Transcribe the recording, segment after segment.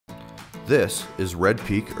This is Red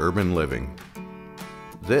Peak Urban Living.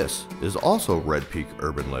 This is also Red Peak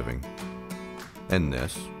Urban Living. And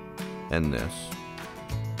this, and this,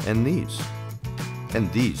 and these.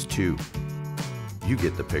 And these too. You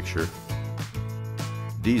get the picture.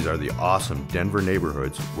 These are the awesome Denver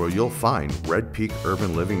neighborhoods where you'll find Red Peak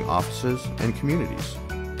Urban Living offices and communities.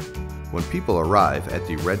 When people arrive at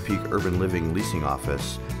the Red Peak Urban Living leasing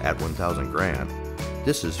office at 1000 Grand,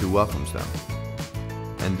 this is who welcomes them.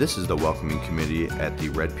 And this is the welcoming committee at the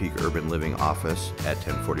Red Peak Urban Living office at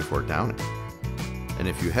 1044 Downing. And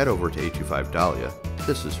if you head over to 825 Dahlia,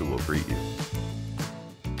 this is who will greet you.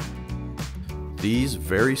 These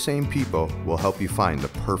very same people will help you find the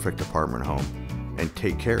perfect apartment home and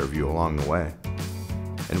take care of you along the way.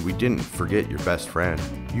 And we didn't forget your best friend.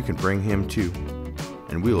 You can bring him too,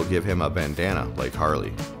 and we will give him a bandana like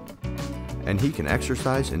Harley. And he can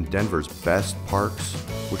exercise in Denver's best parks,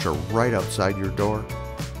 which are right outside your door.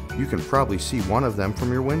 You can probably see one of them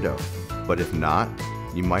from your window, but if not,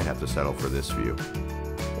 you might have to settle for this view,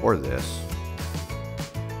 or this,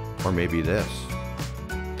 or maybe this.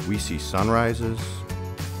 We see sunrises,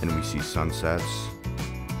 and we see sunsets,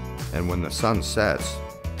 and when the sun sets,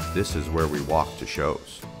 this is where we walk to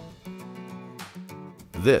shows.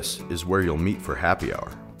 This is where you'll meet for happy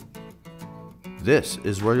hour. This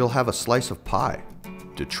is where you'll have a slice of pie,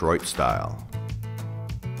 Detroit style,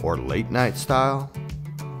 or late night style,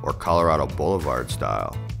 or Colorado Boulevard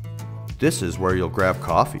style. This is where you'll grab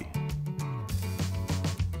coffee.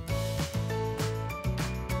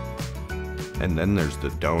 And then there's the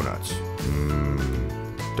donuts.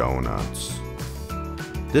 Donuts.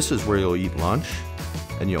 This is where you'll eat lunch,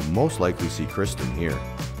 and you'll most likely see Kristen here.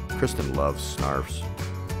 Kristen loves snarfs.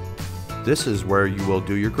 This is where you will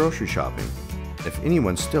do your grocery shopping, if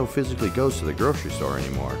anyone still physically goes to the grocery store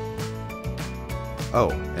anymore.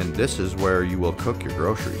 Oh, and this is where you will cook your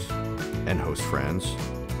groceries, and host friends,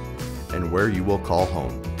 and where you will call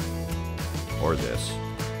home. Or this,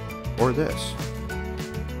 or this,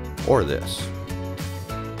 or this,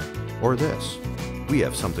 or this. We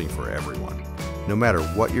have something for everyone, no matter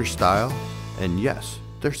what your style, and yes,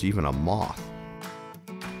 there's even a moth.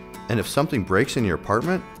 And if something breaks in your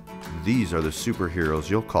apartment, these are the superheroes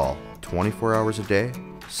you'll call 24 hours a day,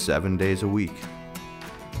 7 days a week.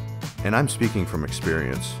 And I'm speaking from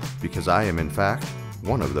experience, because I am in fact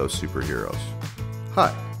one of those superheroes.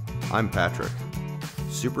 Hi, I'm Patrick,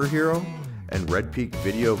 superhero and Red Peak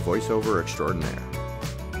video voiceover extraordinaire.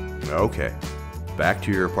 Okay, back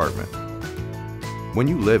to your apartment. When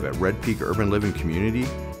you live at Red Peak Urban Living Community,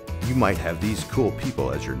 you might have these cool people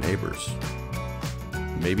as your neighbors.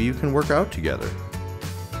 Maybe you can work out together.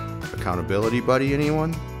 Accountability buddy,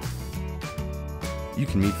 anyone? You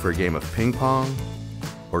can meet for a game of ping pong,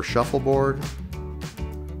 or shuffleboard,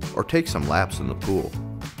 or take some laps in the pool.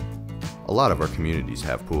 A lot of our communities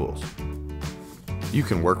have pools. You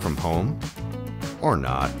can work from home, or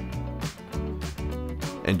not.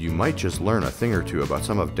 And you might just learn a thing or two about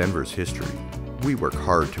some of Denver's history. We work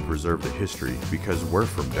hard to preserve the history because we're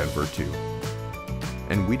from Denver too.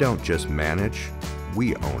 And we don't just manage,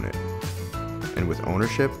 we own it. And with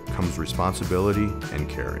ownership comes responsibility and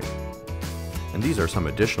caring. And these are some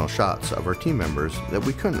additional shots of our team members that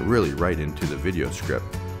we couldn't really write into the video script,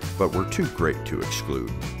 but were too great to exclude.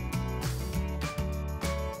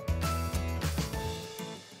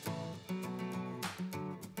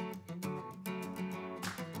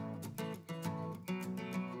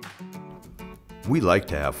 We like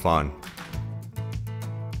to have fun.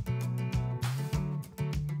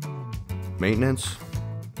 Maintenance,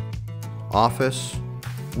 office,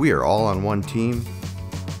 we are all on one team.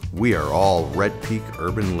 We are all Red Peak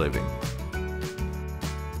Urban Living.